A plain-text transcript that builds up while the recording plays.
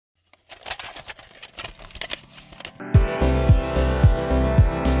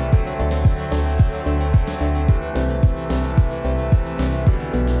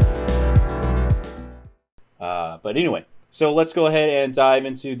But anyway, so let's go ahead and dive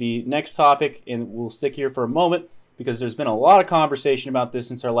into the next topic, and we'll stick here for a moment because there's been a lot of conversation about this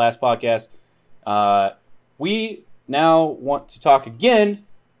since our last podcast. We now want to talk again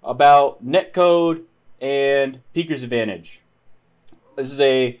about netcode and Peeker's Advantage. This is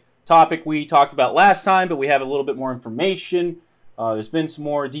a topic we talked about last time, but we have a little bit more information. There's been some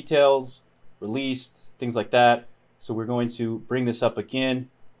more details released, things like that. So we're going to bring this up again.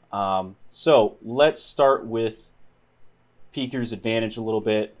 So let's start with Peeker's Advantage a little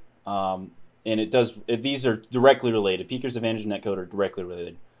bit. And these are directly related. Peeker's Advantage and netcode are directly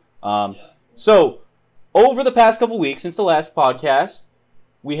related. So over the past couple weeks since the last podcast,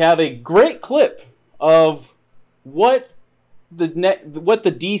 we have a great clip of what the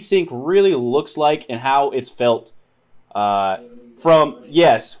desync really looks like and how it's felt from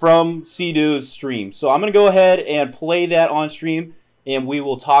C-Do's stream. So I'm going to go ahead and play that on stream, and we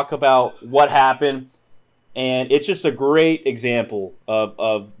will talk about what happened. And it's just a great example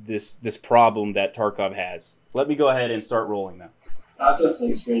of this problem that Tarkov has. Let me go ahead and start rolling now. I've definitely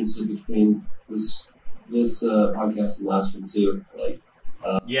experienced it between this podcast and the last one too. I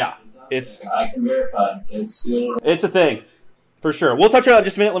can verify it's doing. It's a thing, for sure. We'll touch on it in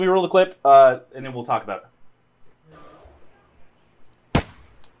just a minute. Let me roll the clip, and then we'll talk about it.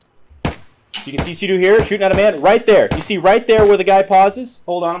 So you can see C-Do here shooting at a man right there. You see right there where the guy pauses.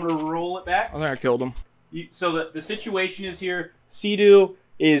 Hold on, I'm gonna roll it back. I think I killed him. So the situation is here. C-Do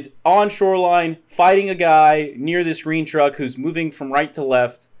is on shoreline fighting a guy near this green truck who's moving from right to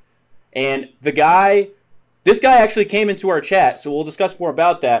left, and this guy actually came into our chat, so we'll discuss more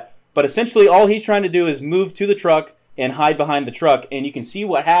about that. But essentially, all he's trying to do is move to the truck and hide behind the truck, and you can see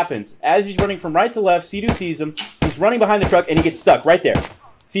what happens. As he's running from right to left, C-Do sees him. He's running behind the truck, and he gets stuck right there.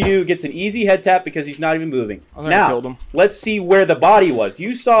 C-Do gets an easy head tap because he's not even moving. Now, let's see where the body was.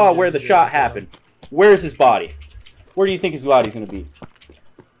 You saw where the shot happened. Where's his body? Where do you think his body's going to be?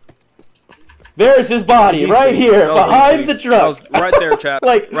 There's his body, right here, behind the truck. Right there, chat.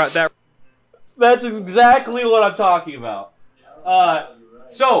 Like, right there. That's exactly what I'm talking about.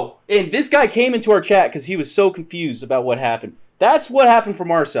 And this guy came into our chat because he was so confused about what happened. That's what happened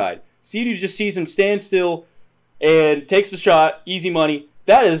from our side. C-Do just sees him stand still and takes the shot, easy money.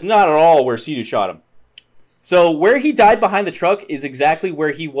 That is not at all where C-Do shot him. So where he died behind the truck is exactly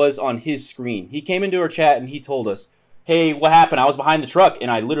where he was on his screen. He came into our chat and he told us, hey, what happened? I was behind the truck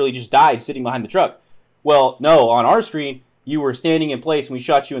and I literally just died sitting behind the truck. Well, no, on our screen, you were standing in place and we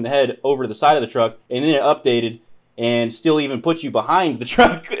shot you in the head over to the side of the truck, and then it updated and still even put you behind the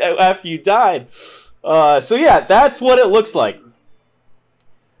truck after you died. So yeah, that's what it looks like.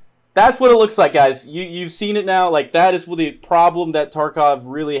 That's what it looks like, guys. You've seen it now. Like, that is the problem that Tarkov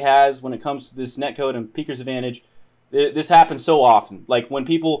really has when it comes to this netcode and Peeker's Advantage. This happens so often. Like, when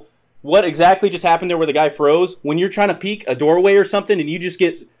people... What exactly just happened there where the guy froze? When you're trying to peek a doorway or something and you just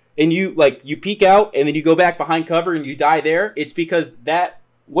get... And you peek out and then you go back behind cover and you die there, it's because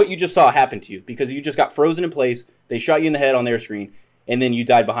what you just saw happened to you. Because you just got frozen in place, they shot you in the head on their screen, and then you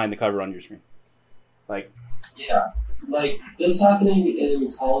died behind the cover on your screen. Yeah. Like, this happening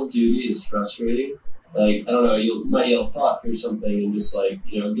in Call of Duty is frustrating. Like, I don't know, you might yell fuck or something and just, like,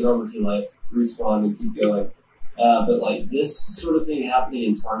 get on with your life, respawn and keep going. But, like, this sort of thing happening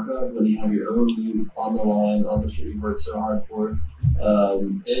in Tarkov, when you have your own loot on the line, all the shit you worked so hard for,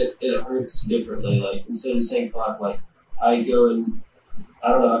 it hurts differently. Like, instead of saying fuck, like, I go and, I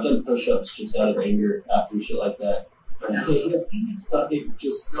don't know, I've done push-ups just out of anger after shit like that. Like,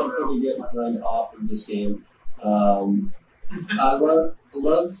 just something to get my mind off of this game. I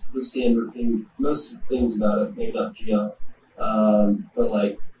love this game, most things about it, maybe not jump, but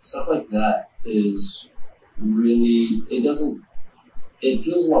like stuff like that is really, it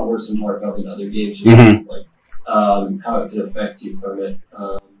feels a lot worse than Tarkov in other games, just like how it can affect you from it.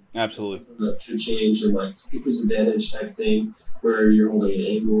 Absolutely. That should change, and like Peeker's Advantage type thing where you're holding an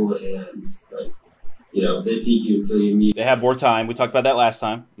angle and like, they peek you until you meet. They have more time. We talked about that last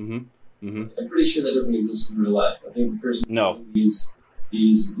time. I'm pretty sure that doesn't exist in real life. I think the person in these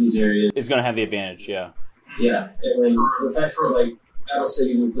areas is going to have the advantage, yeah. Yeah, and then the fact that, like, Battlestate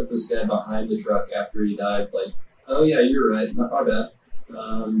even put this guy behind the truck after he died, like, oh yeah, you're right, my bad. I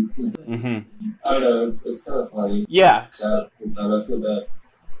don't know, it's kind of funny. Yeah. Sad sometimes, I feel bad.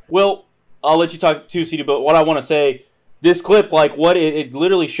 Well, I'll let you talk too, CD, but what I want to say, this clip, like, what it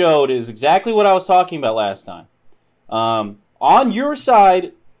literally showed is exactly what I was talking about last time. On your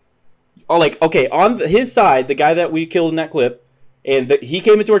side... on his side, the guy that we killed in that clip, and he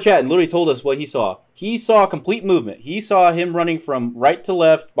came into our chat and literally told us what he saw. He saw complete movement. He saw him running from right to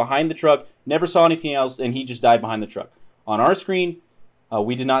left behind the truck, never saw anything else, and he just died behind the truck. On our screen,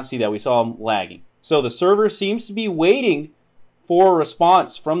 we did not see that. We saw him lagging. So the server seems to be waiting for a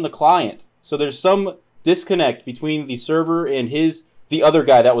response from the client. So there's some disconnect between the server and the other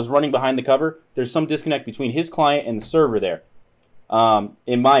guy that was running behind the cover. There's some disconnect between his client and the server there,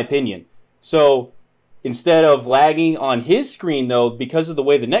 in my opinion. So instead of lagging on his screen, though, because of the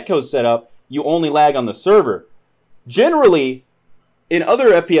way the netcode's set up, you only lag on the server. Generally, in other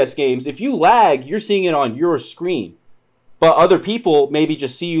FPS games, if you lag, you're seeing it on your screen. But other people maybe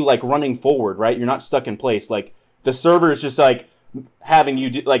just see you like running forward, right? You're not stuck in place. Like the server is just like having you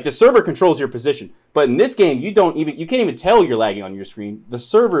do, like the server controls your position. But in this game, you can't even tell you're lagging on your screen. The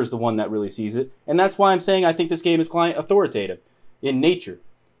server is the one that really sees it. And that's why I'm saying I think this game is client authoritative in nature.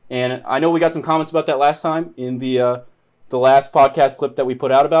 And I know we got some comments about that last time in the last podcast clip that we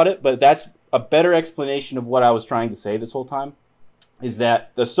put out about it, but that's a better explanation of what I was trying to say this whole time, is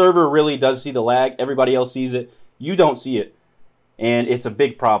that the server really does see the lag. Everybody else sees it. You don't see it. And it's a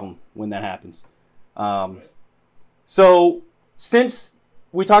big problem when that happens. So since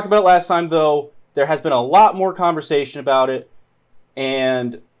we talked about it last time, though, there has been a lot more conversation about it.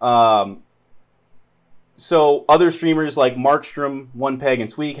 And so other streamers like Markstrom, One Peg, and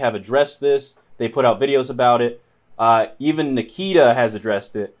Tweak have addressed this. They put out videos about it. Even Nikita has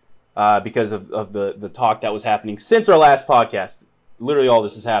addressed it because of the talk that was happening since our last podcast. Literally all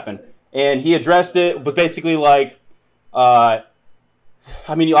this has happened. And he addressed it. It was basically like, I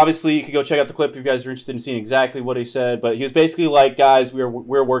mean, obviously you could go check out the clip if you guys are interested in seeing exactly what he said. But he was basically like, guys, we're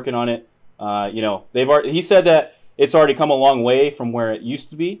working on it. You know, he said that it's already come a long way from where it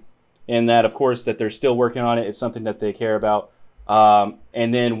used to be. And that, of course, that they're still working on it. It's something that they care about.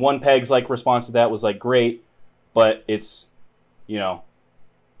 And then One Peg's like response to that was like, great, but it's, you know,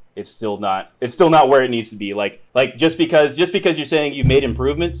 it's still not where it needs to be. Like just because you're saying you've made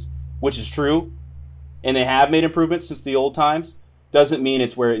improvements, which is true, and they have made improvements since the old times, doesn't mean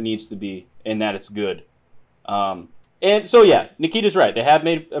it's where it needs to be and that it's good. And so yeah, Nikita's right. They have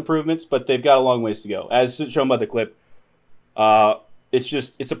made improvements, but they've got a long ways to go, as shown by the clip.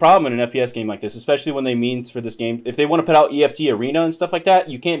 It's a problem in an FPS game like this, especially when they mean for this game. If they want to put out EFT Arena and stuff like that,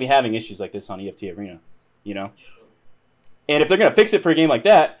 you can't be having issues like this on EFT Arena, you know? And if they're going to fix it for a game like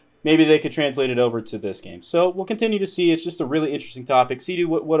that, maybe they could translate it over to this game. So we'll continue to see. It's just a really interesting topic. CD,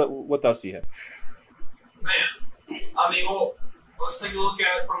 what else do you have? Man, I mean, well, let's take a look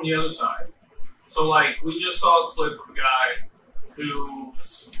at it from the other side. So, like, we just saw a clip of a guy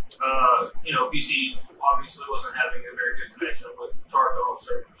whose, you know, PC obviously wasn't having a very good connection with Tarkov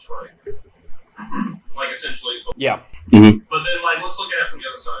servers, right? Like, essentially. So. Yeah. Mm-hmm. But then, like, let's look at it from the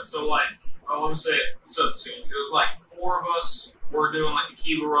other side. So, like, I want to say it, set the scene. It was like 4 of us were doing like a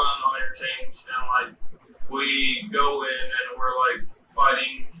Kiva run on Interchange, and like we go in and we're like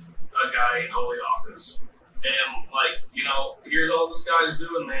fighting a guy in Holy Office. And like, you know, here's all this guy's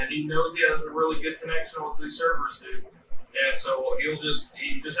doing, man. He knows he has a really good connection with these servers, dude. And so he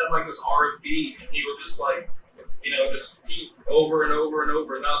just had like this RFB, and he would just like, you know, just peek over and over and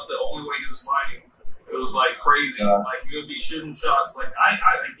over, and that's the only way he was fighting. It was like crazy. Like he would be shooting shots, like I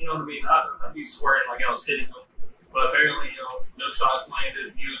you know what I mean? I'd be swearing like I was hitting him, but apparently, you know, no shots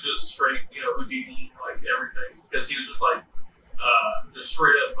landed. He was just straight, you know, Houdini, like everything, because he was just like, just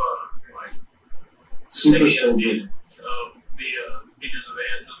straight up, like super taking of the features of the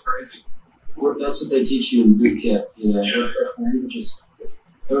end. Just crazy. That's what they teach you in boot camp, you know. Yeah. Just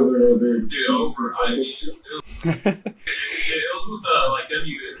over and over. Dude, over. It was with like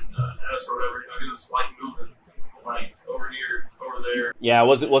WS or whatever. You know, he was like moving, like over here, over there. Yeah,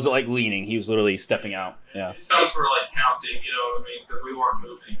 was it like leaning? He was literally stepping out. Yeah. His shots were like counting, you know what I mean? Because we weren't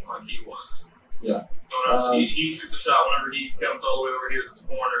moving like he was. Yeah. So he shoots a shot whenever he comes all the way over here to the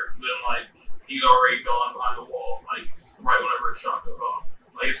corner. Then like he's already gone behind the wall, like right whenever his shot goes off.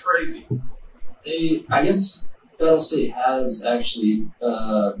 Like it's crazy. I guess Battlestate has actually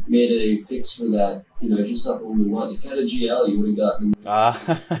made a fix for that. You know, just not only one. If you had a GL, you would have gotten.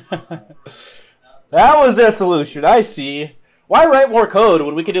 That was their solution. I see. Why write more code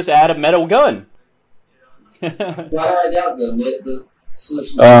when we could just add a metal gun? Why write out the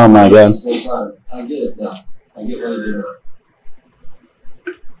solution? Oh my god! I get it now. I get what you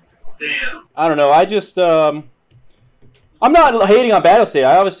do. Damn. I don't know. I just I'm not hating on Battlestate.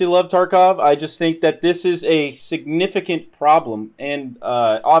 I obviously love Tarkov. I just think that this is a significant problem, and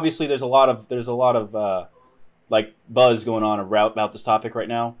obviously there's a lot of like buzz going on about this topic right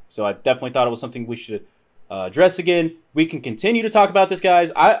now. So I definitely thought it was something we should address again. We can continue to talk about this,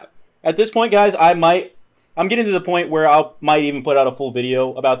 guys. At this point, guys, I'm getting to the point where I might even put out a full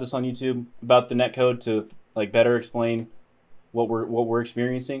video about this on YouTube, about the netcode, to like better explain what we're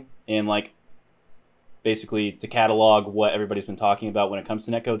experiencing, and like basically to catalog what everybody's been talking about when it comes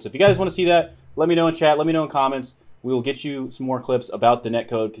to netcode. So if you guys want to see that, let me know in chat. Let me know in comments. We will get you some more clips about the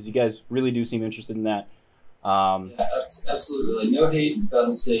netcode because you guys really do seem interested in that. Yeah, absolutely. Like, no hate in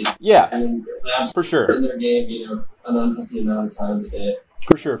Battlestate. Yeah, And for sure. In their game, you know, an unhealthy amount of time a day.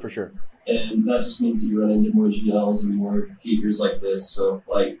 For sure, for sure. And that just means that you run into more GLs and more peakers like this. So,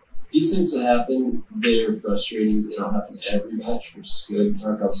 like, these things that happen, they're frustrating. They don't happen every match, which is good.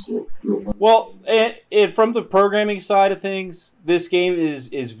 Tarkov's still real fun. Well, and from the programming side of things, this game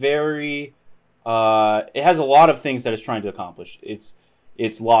is very... it has a lot of things that it's trying to accomplish.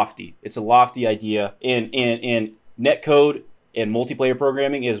 It's lofty. It's a lofty idea. And netcode and multiplayer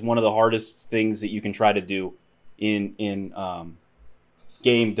programming is one of the hardest things that you can try to do in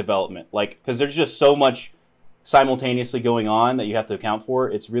game development. Like, because there's just so much simultaneously going on that you have to account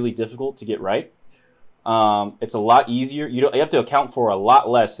for. It's really difficult to get right. It's a lot easier. You have to account for a lot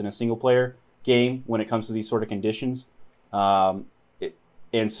less in a single player game when it comes to these sort of conditions. And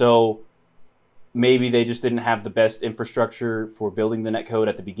so maybe they just didn't have the best infrastructure for building the netcode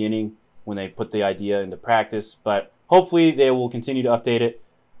at the beginning when they put the idea into practice. But hopefully they will continue to update it.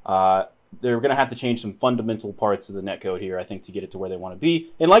 They're going to have to change some fundamental parts of the netcode here, I think, to get it to where they want to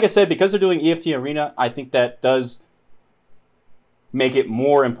be. And like I said, because they're doing EFT Arena, I think that does make it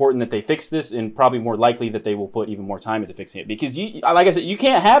more important that they fix this, and probably more likely that they will put even more time into fixing it. Because, like I said, you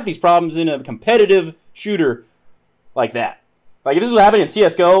can't have these problems in a competitive shooter like that. Like, if this was happening in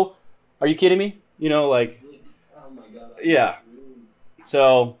CSGO, are you kidding me? You know, like, Oh my god. yeah.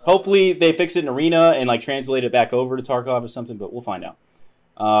 So hopefully they fix it in Arena and like translate it back over to Tarkov or something, but we'll find out.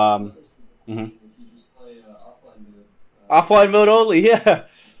 If you just play offline mode. Offline mode only, yeah.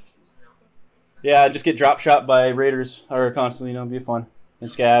 Yeah, just get drop shot by raiders or constantly, you know, it'd be fun. And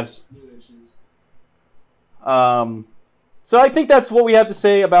scavs. New issues. So I think that's what we have to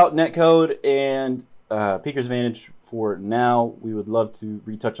say about netcode and Peaker's Advantage for now. We would love to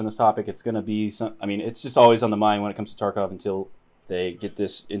retouch on this topic. It's going to be some, I mean, it's just always on the mind when it comes to Tarkov until they get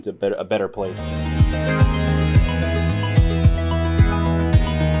this into a better place.